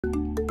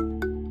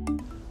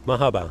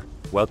Mahaba,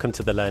 welcome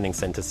to the Learning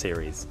Center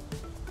series.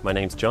 My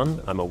name's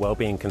John, I'm a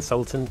Wellbeing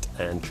consultant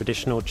and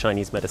traditional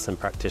Chinese medicine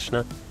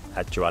practitioner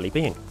at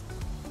Wellbeing.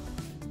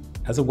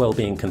 As a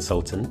Wellbeing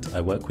consultant,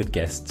 I work with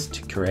guests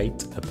to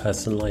create a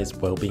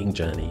personalized wellbeing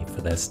journey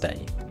for their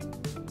stay.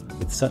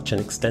 With such an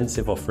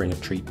extensive offering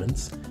of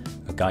treatments,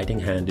 a guiding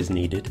hand is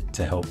needed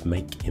to help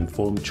make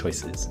informed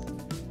choices.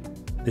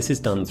 This is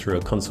done through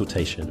a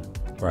consultation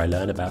where I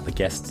learn about the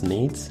guest's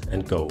needs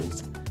and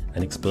goals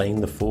and explain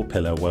the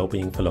four-pillar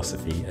wellbeing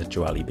philosophy at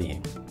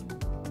Wellbeing.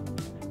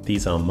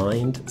 These are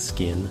mind,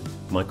 skin,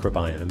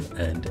 microbiome,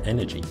 and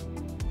energy.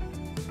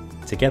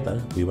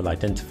 Together, we will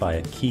identify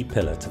a key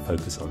pillar to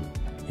focus on,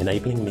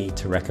 enabling me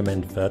to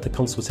recommend further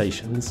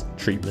consultations,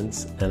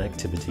 treatments, and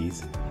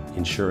activities,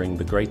 ensuring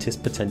the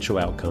greatest potential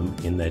outcome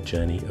in their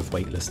journey of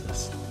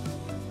weightlessness.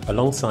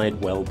 Alongside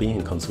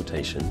well-being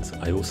consultations,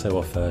 I also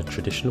offer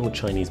traditional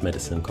Chinese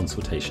medicine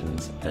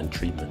consultations and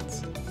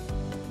treatments.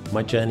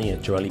 My journey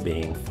at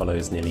Wellbeing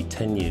follows nearly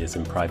 10 years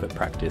in private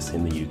practice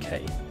in the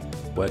UK,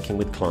 working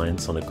with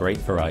clients on a great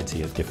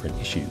variety of different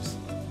issues.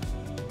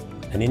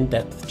 An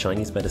in-depth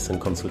Chinese medicine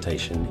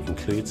consultation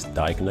includes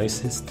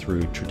diagnosis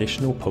through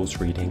traditional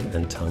pulse reading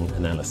and tongue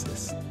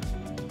analysis.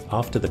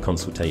 After the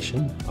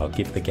consultation, I'll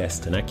give the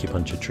guest an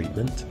acupuncture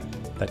treatment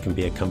that can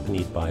be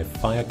accompanied by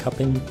fire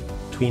cupping,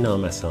 tween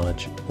arm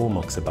massage, or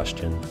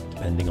moxibustion,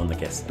 depending on the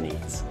guest's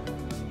needs.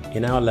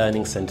 In our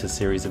Learning Center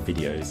series of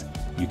videos,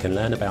 you can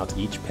learn about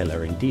each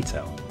pillar in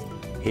detail.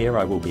 Here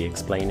I will be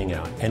explaining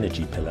our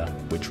energy pillar,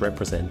 which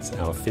represents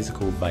our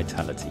physical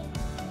vitality.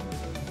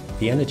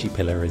 The energy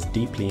pillar is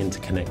deeply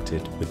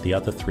interconnected with the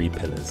other three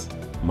pillars,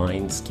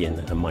 mind, skin,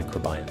 and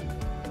microbiome.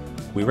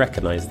 We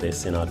recognize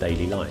this in our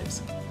daily lives.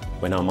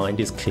 When our mind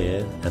is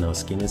clear and our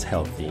skin is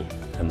healthy,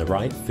 and the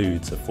right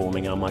foods are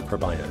forming our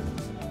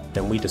microbiome,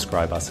 then we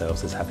describe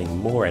ourselves as having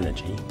more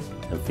energy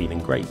and feeling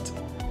great.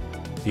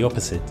 The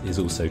opposite is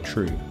also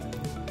true.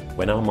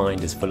 When our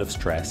mind is full of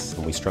stress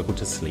and we struggle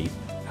to sleep,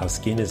 our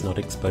skin is not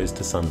exposed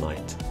to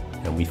sunlight,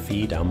 and we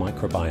feed our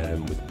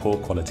microbiome with poor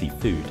quality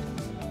food,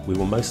 we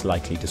will most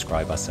likely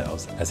describe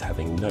ourselves as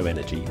having no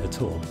energy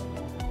at all.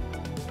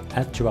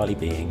 At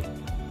Wellbeing,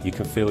 you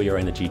can feel your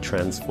energy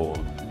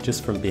transform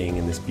just from being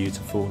in this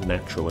beautiful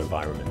natural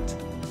environment.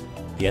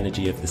 The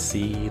energy of the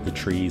sea, the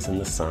trees,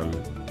 and the sun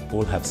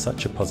all have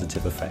such a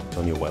positive effect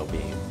on your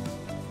well-being.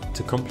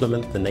 To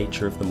complement the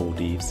nature of the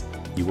Maldives,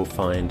 you will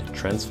find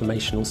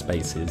transformational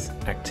spaces,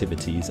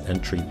 activities,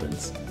 and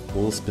treatments,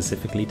 all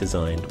specifically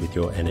designed with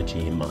your energy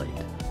in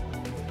mind.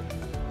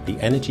 The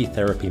energy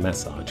therapy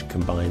massage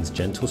combines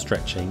gentle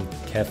stretching,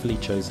 carefully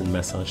chosen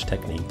massage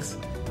techniques,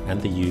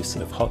 and the use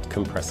of hot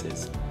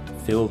compresses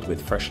filled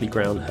with freshly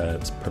ground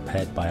herbs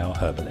prepared by our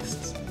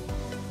herbalists.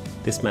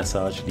 This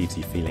massage leaves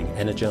you feeling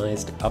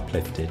energized,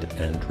 uplifted,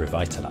 and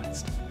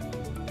revitalized.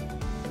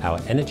 Our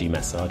energy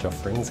massage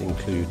offerings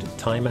include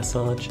Thai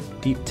massage,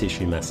 deep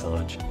tissue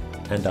massage,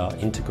 and our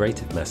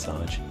integrative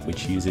massage,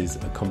 which uses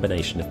a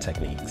combination of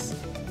techniques.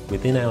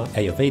 Within our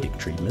Ayurvedic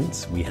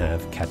treatments, we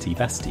have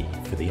Kativasti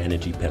for the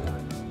energy pillar.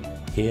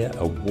 Here,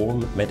 a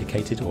warm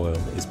medicated oil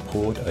is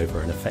poured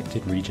over an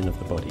affected region of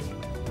the body,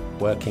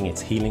 working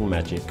its healing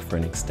magic for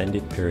an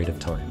extended period of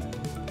time.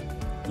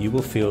 You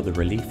will feel the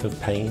relief of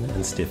pain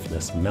and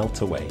stiffness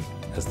melt away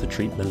as the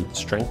treatment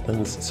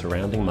strengthens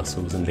surrounding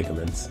muscles and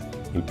ligaments,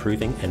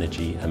 improving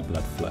energy and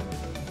blood flow.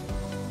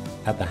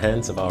 At the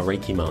hands of our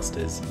Reiki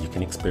masters, you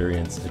can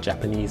experience a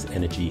Japanese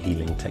energy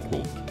healing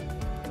technique.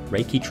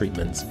 Reiki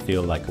treatments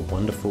feel like a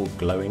wonderful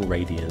glowing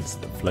radiance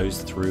that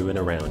flows through and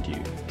around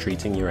you,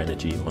 treating your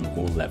energy on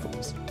all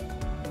levels.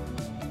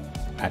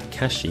 At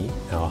Kashi,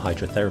 our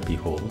hydrotherapy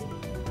hall,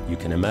 you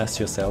can immerse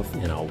yourself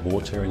in our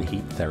water and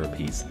heat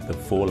therapies that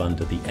fall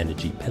under the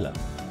energy pillar.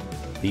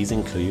 These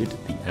include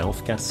the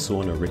Aufgas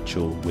sauna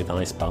ritual with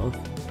ice bath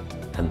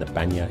and the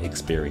Banya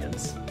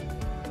experience.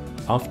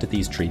 After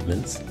these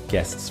treatments,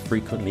 guests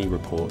frequently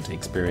report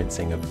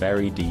experiencing a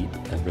very deep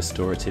and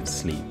restorative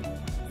sleep,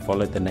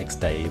 followed the next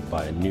day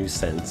by a new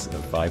sense of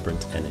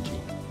vibrant energy.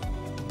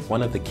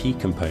 One of the key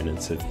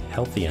components of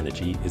healthy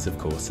energy is, of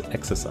course,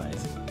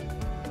 exercise.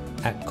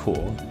 At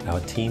Core, our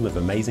team of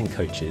amazing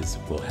coaches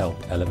will help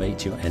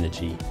elevate your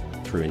energy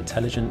through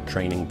intelligent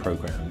training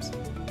programs,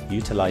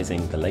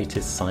 utilizing the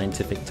latest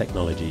scientific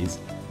technologies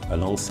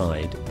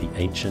alongside the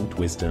ancient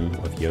wisdom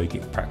of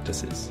yogic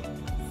practices.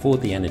 For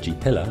the energy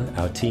pillar,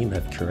 our team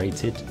have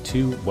curated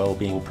 2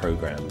 well-being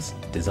programs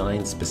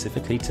designed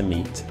specifically to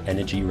meet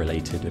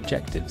energy-related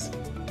objectives.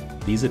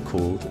 These are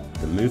called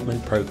the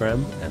Movement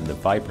Program and the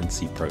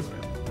Vibrancy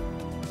Program.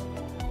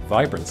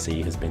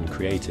 Vibrancy has been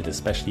created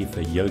especially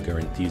for yoga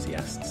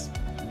enthusiasts.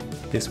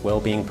 This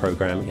well-being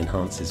program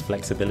enhances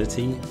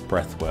flexibility,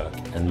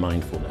 breathwork, and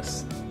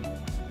mindfulness.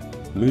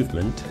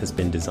 Movement has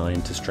been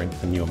designed to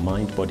strengthen your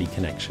mind-body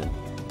connection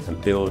and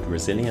build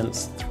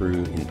resilience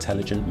through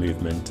intelligent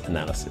movement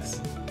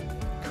analysis,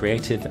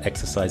 creative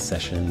exercise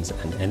sessions,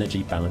 and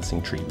energy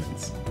balancing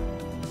treatments.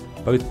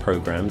 Both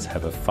programs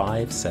have a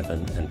 5,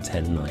 7, and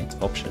 10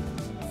 night option.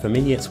 For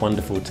me, it's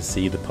wonderful to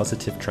see the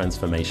positive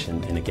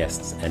transformation in a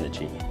guest's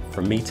energy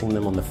from meeting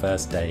them on the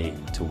first day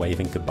to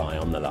waving goodbye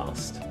on the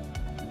last.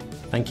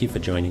 Thank you for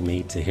joining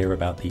me to hear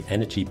about the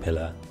energy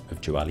pillar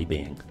of Juali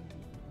Being.